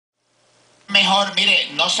mejor, mire,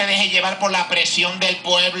 no se deje llevar por la presión del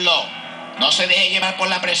pueblo, no se deje llevar por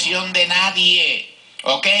la presión de nadie,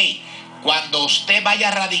 ¿ok? Cuando usted vaya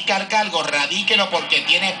a radicar cargo, radíquelo porque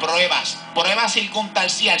tiene pruebas. Prueba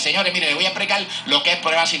circunstancial. Señores, mire, les voy a explicar lo que es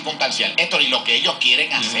prueba circunstancial. Esto es lo que ellos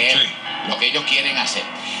quieren hacer. Sí. Lo que ellos quieren hacer.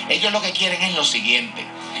 Ellos lo que quieren es lo siguiente.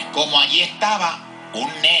 Como allí estaba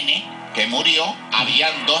un nene que murió,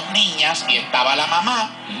 habían dos niñas y estaba la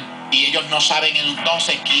mamá, y ellos no saben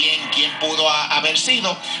entonces quién pudo haber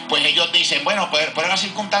sido, pues ellos dicen, bueno, pues prueba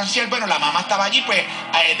circunstancial, bueno, la mamá estaba allí, pues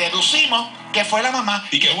deducimos que fue la mamá.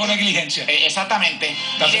 Y que hubo negligencia. Exactamente.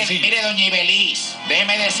 Mire, doña Ibeliz,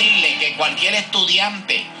 déjeme decirle que cualquier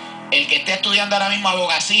estudiante, el que esté estudiando ahora mismo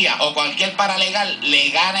abogacía o cualquier paralegal, le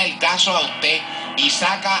gana el caso a usted y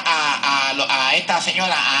saca a esta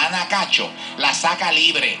señora, a Ana Cacho, la saca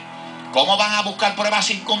libre. ¿Cómo van a buscar prueba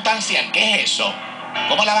circunstancial? ¿Qué es eso?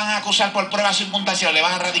 ¿Cómo la van a acusar por prueba circunstancial? ¿Le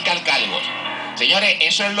van a radicar cargos? Señores,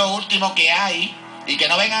 eso es lo último que hay. Y que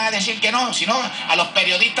no vengan a decir que no, sino a los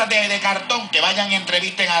periodistas de cartón que vayan y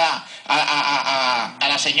entrevisten a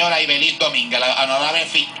la señora Ibeliz Domínguez, la honorable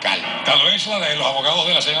fiscal. Tal vez la de los abogados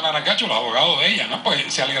de la señora Ana Cacho, los abogados de ella, ¿no?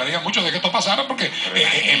 Pues se alegrarían mucho de que esto pasara porque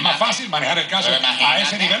es más fácil manejar el caso a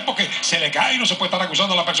ese nivel porque se le cae y no se puede estar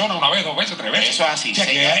acusando a la persona una vez, dos veces, tres veces. Eso es así. O sea,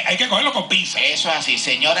 que hay que cogerlo con pinzas. Eso es así.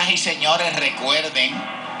 Señoras y señores,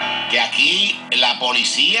 recuerden que aquí la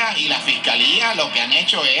policía y la fiscalía lo que han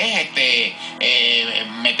hecho es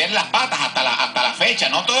meter las patas hasta la fecha.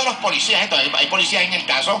 No todos los policías, hay policías en el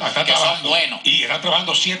caso que son buenos. Y están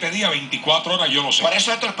trabajando 7 días, 24 horas, yo lo sé. Por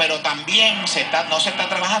eso pero también no se está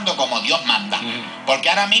trabajando como Dios manda. Porque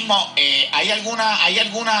ahora mismo hay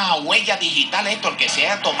alguna huella digital, que se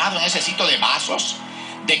ha tomado en ese sitio de vasos,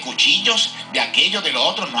 de cuchillos, de aquello, de lo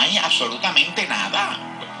otro. No hay absolutamente nada.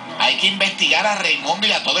 Hay que investigar a Raimundo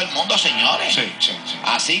y a todo el mundo, señores. Sí.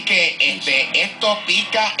 Así que esto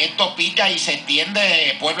pica y se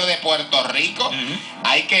extiende, pueblo de Puerto Rico.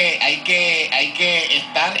 Hay que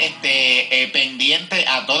estar pendiente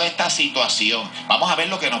a toda esta situación. Vamos a ver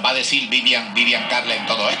lo que nos va a decir Vivian Carla en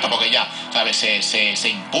todo esto, porque ella, ¿sabes? Se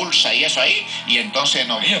impulsa y eso ahí, y entonces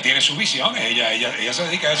no. Ella tiene sus visiones, ella se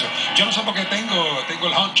dedica a eso. Yo no sé por qué tengo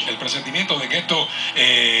el hunch, el presentimiento de que esto,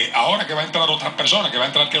 ahora que va a entrar otras personas, que va a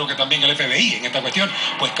entrar creo que también el FBI en esta cuestión,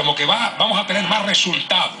 pues como que vamos a tener más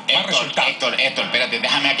resultados. Héctor, espérate,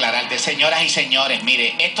 déjame aclararte. Señoras y señores,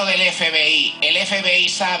 mire, esto del FBI, el FBI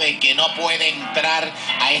sabe que no puede entrar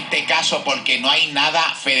a este caso porque no hay nada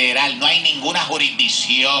federal, no hay ninguna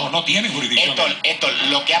jurisdicción. No tiene jurisdicción. Héctor,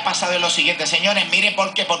 lo que ha pasado es lo siguiente, señores, mire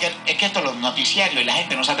por qué, porque es que esto es los noticiarios y la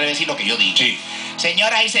gente no se atreve a decir lo que yo digo. Sí.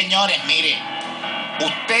 Señoras y señores, mire,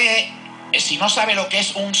 usted, si no sabe lo que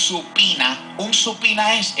es un supina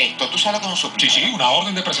es esto. ¿Tú sabes lo que es un supina? Sí, una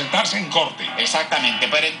orden de presentarse en corte. Exactamente.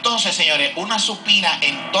 Pero entonces, señores, una supina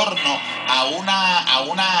en torno a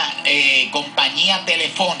una compañía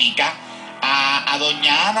telefónica, a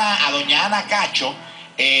doña Ana Cacho,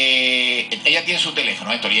 ella tiene su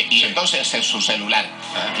teléfono, Héctor, y sí. Entonces su celular.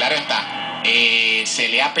 Claro está, se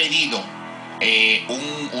le ha pedido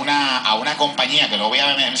a una compañía, que no voy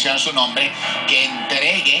a mencionar su nombre, que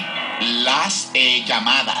entregue las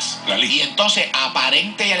llamadas. Y entonces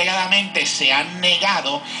aparente y alegadamente se han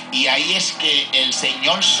negado, y ahí es que el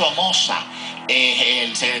señor Somoza,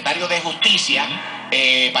 el secretario de Justicia,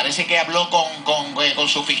 parece que habló con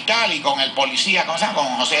su fiscal y con el policía, con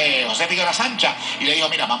José Figueroa Sancha, y le dijo,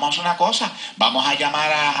 mira, vamos a hacer una cosa, vamos a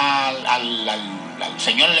llamar al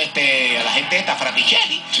señor, a la gente esta,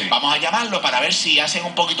 Fraticelli, sí. Vamos a llamarlo para ver si hacen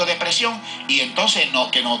un poquito de presión, y entonces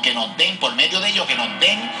que nos den, por medio de ellos, que nos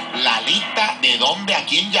den la lista de dónde, a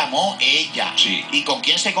quién llamó ella, sí. Y con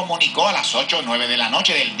quién se comunicó a las 8 o 9 de la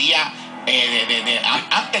noche del día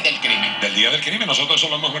antes del crimen. Del día del crimen. Nosotros eso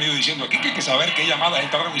lo hemos venido diciendo aquí, que hay que saber qué llamadas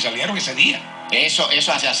entraron y salieron ese día. Eso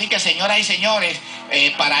hace. Así que, señoras y señores,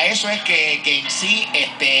 para eso es que en sí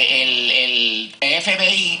el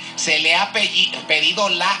FBI se le ha pedido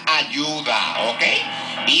la ayuda, ¿ok?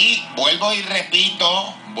 Y vuelvo y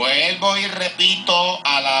repito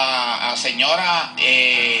a la señora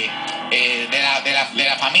de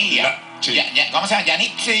la familia, sí. ¿Cómo se llama?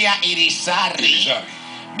 Yanitzia Irizarry.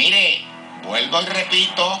 Mire, vuelvo y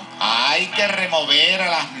repito, hay que remover a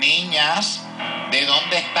las niñas de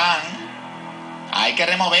donde están. Hay que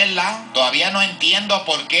removerlas. Todavía no entiendo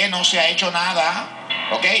por qué no se ha hecho nada.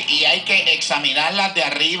 ¿Ok? Y hay que examinarlas de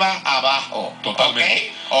arriba a abajo.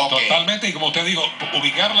 Totalmente. ¿Okay? Totalmente. Y como usted dijo,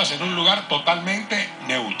 ubicarlas en un lugar totalmente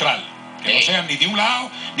neutral. Que no sean ni de un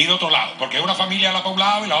lado ni de otro lado, porque una familia ala para un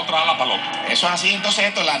lado y la otra ala para el otro. Eso es así.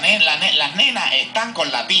 Entonces las nenas están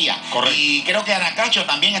con la tía. Correcto. Y creo que Anacacho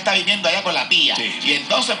también está viviendo allá con la tía. Sí, y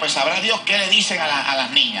entonces pues sabrá Dios qué le dicen a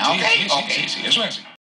las niñas. Sí, ¿Ok? sí, Ok. sí, eso es así.